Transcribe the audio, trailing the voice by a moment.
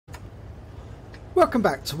Welcome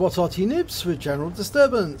back to What Arty Noobs with General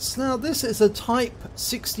Disturbance. Now this is a Type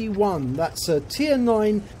 61, that's a Tier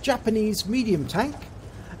 9 Japanese medium tank,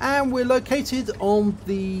 and we're located on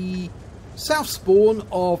the south spawn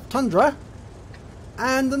of Tundra,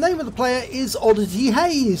 and the name of the player is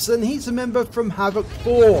Oddityhaze, and he's a member from Havoc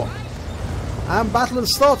 4. And battle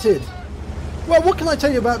has started. Well, what can I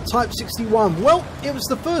tell you about Type 61? Well, it was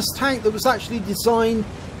the first tank that was actually designed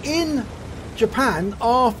in Japan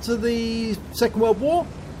after the Second World War.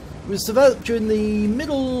 It was developed during the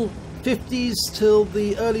middle 50s till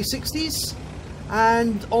the early 60s,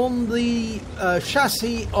 and on the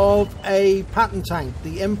chassis of a Patton tank,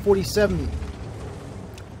 the M47.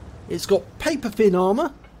 It's got paper thin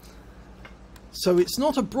armour, so it's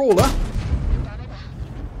not a brawler,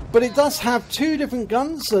 but it does have two different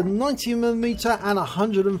guns, a 90mm and a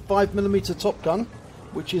 105mm top gun,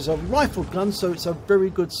 which is a rifled gun, so it's a very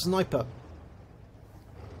good sniper.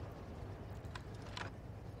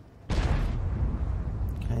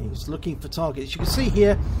 He's looking for targets. You can see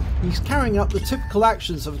here he's carrying out the typical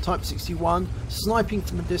actions of a Type 61, sniping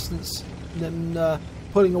from a distance and then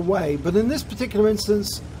pulling away. But in this particular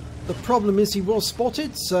instance, the problem is he was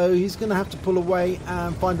spotted, so he's going to have to pull away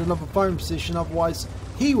and find another firing position, otherwise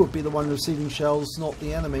he would be the one receiving shells, not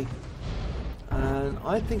the enemy. And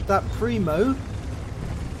I think that Primo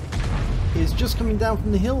is just coming down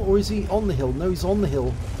from the hill, or is he on the hill? No, he's on the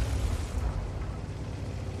hill.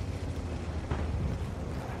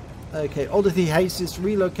 Okay, Oddityhaze is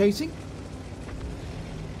relocating.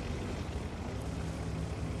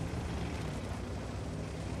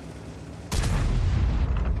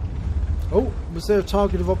 Oh, was there a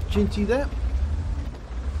target of opportunity there?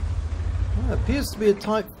 Well, it appears to be a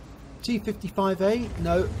Type T55A.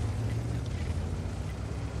 No.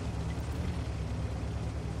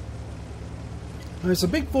 There's a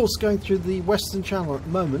big force going through the Western Channel at the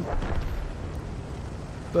moment,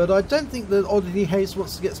 but I don't think that Oddityhaze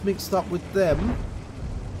wants to get mixed up with them.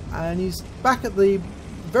 And he's back at the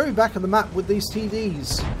very back of the map with these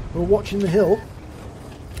TDs who are watching the hill.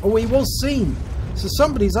 Oh, he was seen. So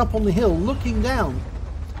somebody's up on the hill looking down.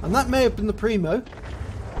 And that may have been the Primo.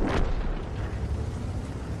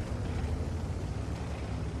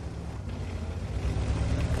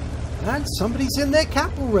 And somebody's in their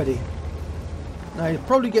cap already. Now he'll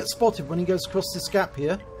probably get spotted when he goes across this gap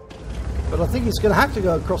here, but I think he's going to have to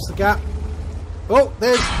go across the gap. Oh,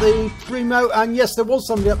 there's the Primo, and yes, there was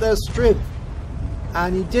somebody up there, Striv.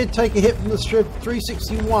 And he did take a hit from the Striv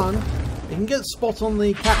 361. He can get a spot on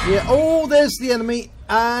the cap here. Oh, there's the enemy,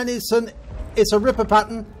 and it's a Ripper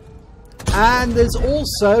pattern. And there's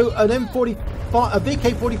also an M45, a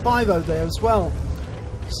VK45 over there as well.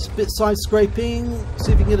 Spit side scraping,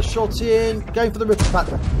 see if he can get a shot in. Going for the Ripper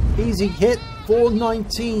pattern. Easy hit,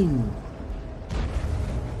 419.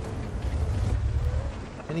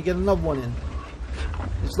 Can he get another one in?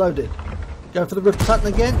 It's loaded. Go for the Ripper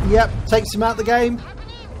pattern again. Yep, takes him out of the game.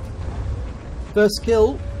 First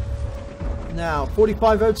kill. Now,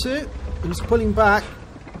 4502. Who's pulling back.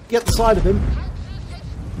 Get the side of him.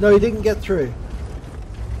 No, he didn't get through.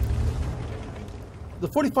 The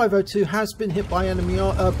 4502 has been hit by enemy,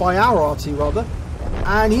 by our Arty rather,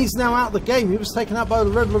 and he's now out of the game. He was taken out by the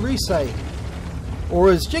Reveille, or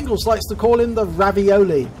as Jingles likes to call him, the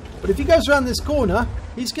Ravioli. But if he goes around this corner,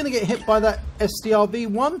 he's going to get hit by that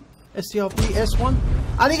SDRV S1,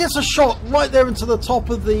 and he gets a shot right there into the top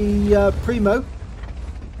of the Primo.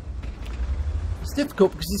 It's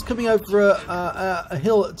difficult because he's coming over a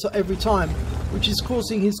hill every time, which is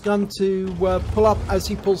causing his gun to pull up as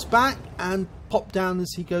he pulls back and pop down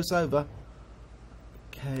as he goes over.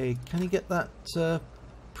 Okay, can he get that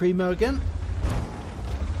Primo again?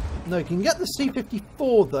 No, he can get the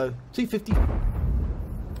T54 though.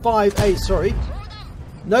 T55A, sorry.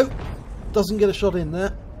 Nope, doesn't get a shot in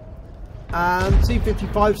there. And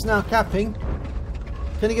T55's now capping.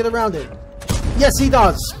 Can he get around it? Yes, he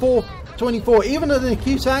does. 424, even at an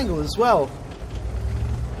acute angle as well.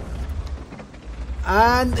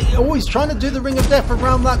 And he's trying to do the ring of death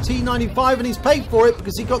around that T95, and he's paid for it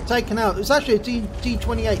because he got taken out. It was actually a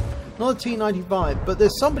T28, not a T95, but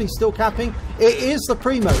there's somebody still capping. It is the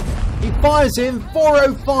Primo. He fires in,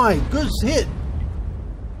 405, good hit.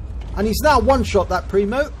 And he's now one-shot, that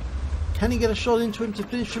Primo. Can he get a shot into him to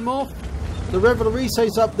finish him off? The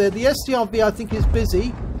Reveille's up there. The SDRV, I think, is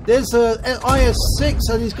busy. There's a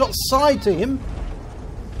IS-6, and he's got side to him.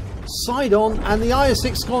 Side on, and the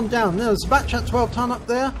IS-6 gone down. Now, there's a Batchat 12 ton up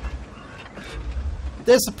there.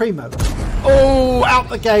 There's the Primo. Oh, out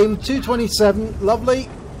the game. 227. Lovely.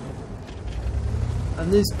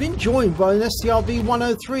 And he's been joined by an SDRV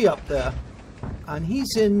 103 up there. And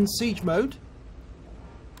he's in siege mode.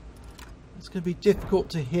 It's going to be difficult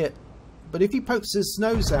to hit. But if he pokes his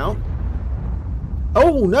nose out...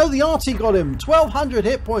 Oh, no, the Arty got him. 1,200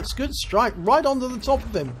 hit points. Good strike. Right onto the top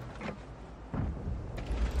of him.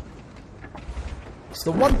 It's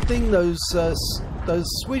the one thing those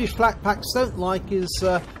Swedish flak packs don't like is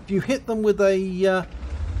if you hit them with an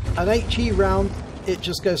HE round, it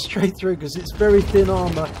just goes straight through because it's very thin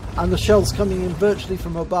armour and the shell's coming in virtually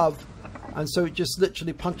from above. And so it just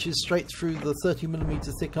literally punches straight through the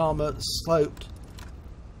 30mm thick armour sloped.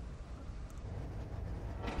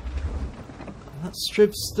 That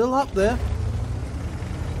strip's still up there.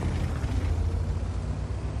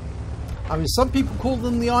 I mean, some people call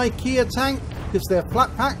them the IKEA tank because they're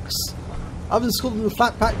flat packs. Others call them the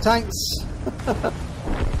flat pack tanks.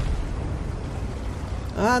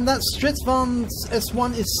 And that Stridsvagns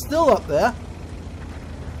S1 is still up there.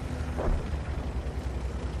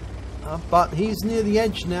 But he's near the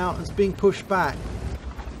edge now and is being pushed back.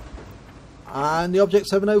 And the Object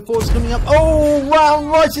 704 is coming up. Oh,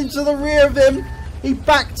 round right into the rear of him. He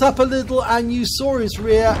backed up a little and you saw his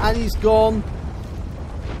rear and he's gone.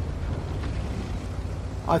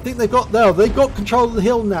 I think they've got control of the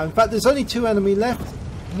hill now. In fact, there's only 2 enemy left.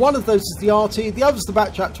 One of those is the Arty, the other's the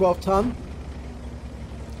Batchat 12 ton.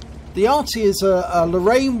 The Arty is a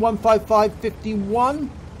Lorraine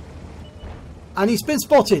 15551. And he's been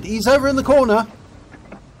spotted. He's over in the corner.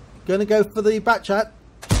 Gonna go for the Batchat.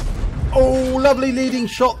 Oh, lovely leading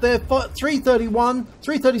shot there.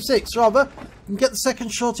 336 rather. And get the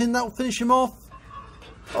second shot in, that will finish him off.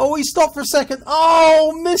 Oh, he stopped for a second.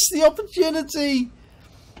 Oh, missed the opportunity.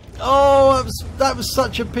 Oh, that was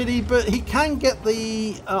such a pity, but he can get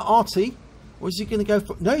the Arty. Or is he going to go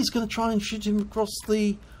for... No, he's going to try and shoot him across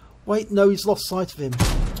the... Wait, no, he's lost sight of him.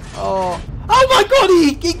 Oh my God,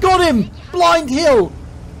 he got him! Blind hill!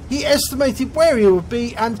 He estimated where he would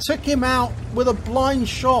be and took him out with a blind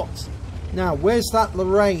shot. Now, where's that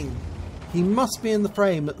Lorraine? He must be in the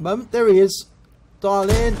frame at the moment. There he is. Dial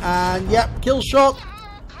in and, yep, kill shot.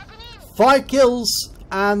 5 kills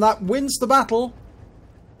and that wins the battle.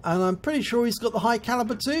 And I'm pretty sure he's got the High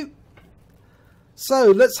Calibre too.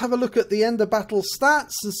 So, let's have a look at the end of battle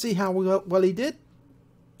stats and see how well he did.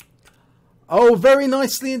 Oh, very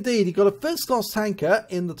nicely indeed. He got a first class tanker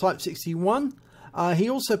in the Type 61. He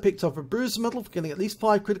also picked up a bruiser medal for getting at least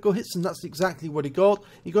 5 critical hits, and that's exactly what he got.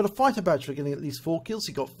 He got a fighter badge for getting at least 4 kills.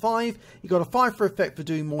 He got 5. He got a 5 for effect for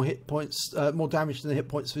doing more hit points, more damage than the hit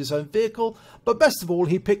points of his own vehicle. But best of all,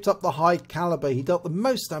 he picked up the High Calibre. He dealt the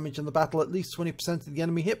most damage in the battle, at least 20% of the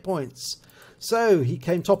enemy hit points. So he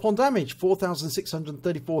came top on damage,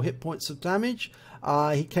 4,634 hit points of damage.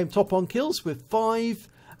 He came top on kills with 5.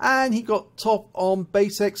 And he got top on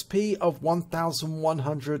base XP of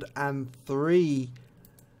 1,103.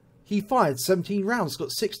 He fired 17 rounds,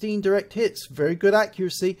 got 16 direct hits, very good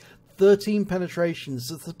accuracy, 13 penetrations.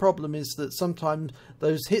 The problem is that sometimes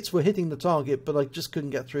those hits were hitting the target, but I just couldn't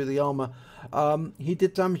get through the armor. He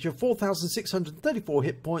did damage of 4,634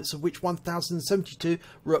 hit points, of which 1,072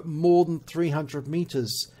 were at more than 300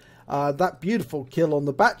 meters. That beautiful kill on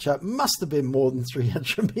the Batchat must have been more than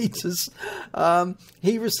 300 meters.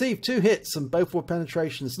 He received 2 hits and both were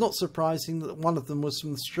penetrations. Not surprising that one of them was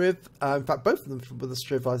from the Striv. In fact, both of them were the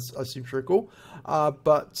Striv, I seem to recall.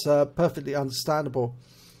 But perfectly understandable.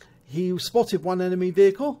 He spotted 1 enemy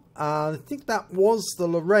vehicle. I think that was the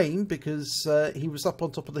Lorraine because he was up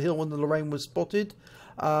on top of the hill when the Lorraine was spotted.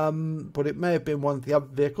 But it may have been one of the other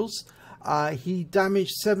vehicles. He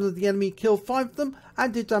damaged 7 of the enemy, killed 5 of them,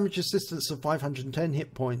 and did damage assistance of 510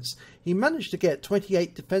 hit points. He managed to get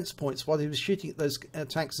 28 defense points while he was shooting at those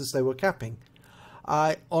tanks as they were capping.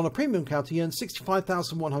 On a premium count, he earned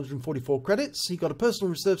 65,144 credits. He got a personal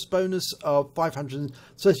reserves bonus of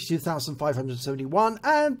 532,571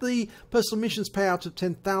 and the personal missions payout of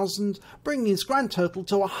 10,000, bringing his grand total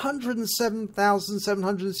to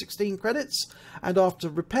 107,716 credits. And after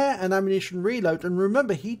repair and ammunition reload, and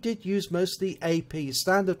remember he did use mostly AP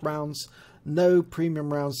standard rounds, no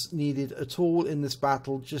premium rounds needed at all in this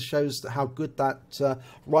battle. Just shows how good that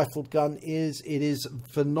rifled gun is. It is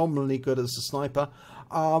phenomenally good as a sniper.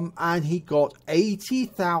 And he got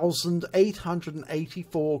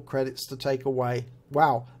 80,884 credits to take away.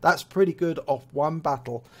 Wow, that's pretty good off one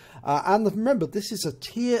battle. And remember, this is a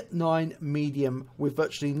tier 9 medium with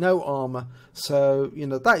virtually no armor. So, you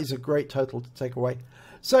know, that is a great total to take away.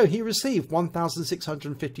 So he received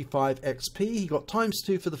 1,655 XP, he got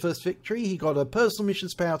 ×2 for the first victory, he got a personal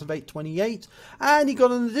missions payout of 828, and he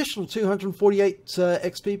got an additional 248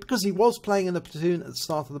 XP because he was playing in a platoon at the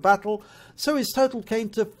start of the battle. So his total came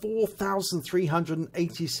to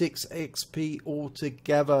 4,386 XP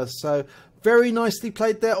altogether. So Very nicely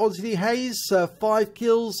played there, Oddityhaze. 5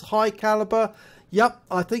 kills, high caliber. Yep,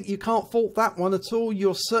 I think you can't fault that one at all.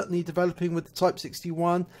 You're certainly developing with the Type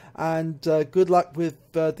 61, and good luck with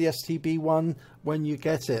the STB one when you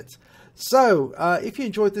get it. So, if you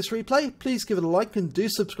enjoyed this replay, please give it a like and do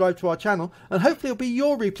subscribe to our channel, and hopefully it'll be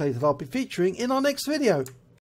your replay that I'll be featuring in our next video.